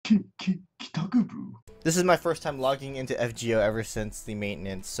This is my first time logging into FGO ever since the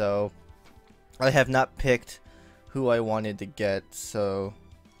maintenance, so I have not picked who I wanted to get. So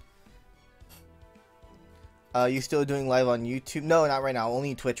you still doing live on YouTube? No, not right now,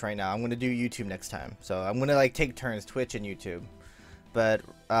 only Twitch right now. I'm gonna do YouTube next time, so I'm gonna like take turns, Twitch and YouTube. But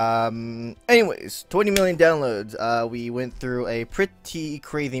anyways, 20 million downloads. We went through a pretty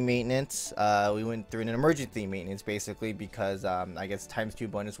crazy maintenance. We went through an emergency maintenance basically because I guess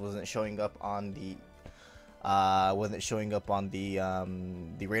 ×2 bonus wasn't showing up on the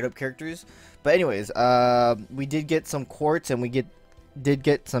the rate up characters. But anyways, we did get some quartz and we did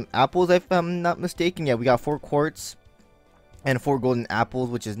get some apples, if I'm not mistaken. Yeah, we got 4 quartz and 4 golden apples,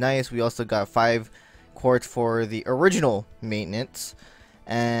 which is nice. We also got 5 quartz for the original maintenance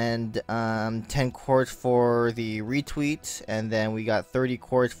and 10 quartz for the retweet, and then we got 30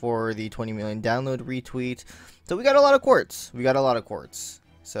 quartz for the 20 million download retweet. So we got a lot of quartz.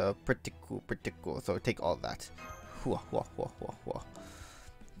 So pretty cool. So take all of that.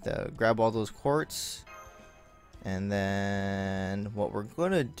 Grab all those quartz, and then what we're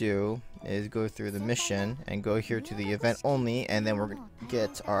gonna do is go through the mission and go here to the event only, and then we're gonna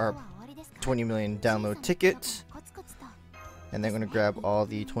get our 20 million download ticket, and then I'm gonna grab all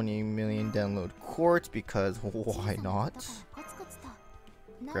the 20 million download quartz because why not?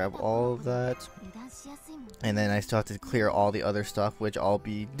 Grab all of that, and then I still have to clear all the other stuff, which I'll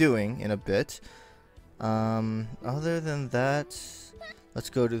be doing in a bit. Other than that, let's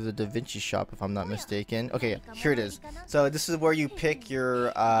go to the Da Vinci shop if I'm not mistaken. Okay, here it is. So this is where you pick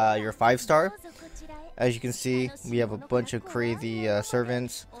your 5-star. As you can see, we have a bunch of crazy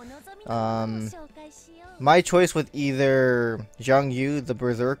servants. My choice was either Zhang Yu, the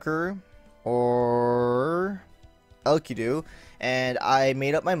Berserker, or Elkidu, and I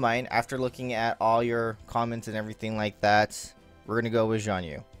made up my mind after looking at all your comments and everything like that. We're gonna go with Zhang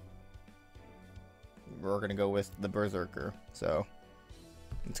Yu. We're gonna go with the Berserker. So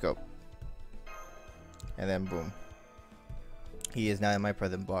let's go. And then boom, he is now in my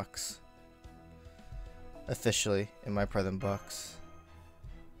present box. Officially in my present box.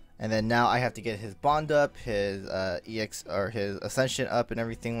 And then now I have to get his bond up, his EX or his ascension up and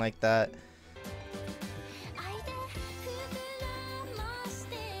everything like that.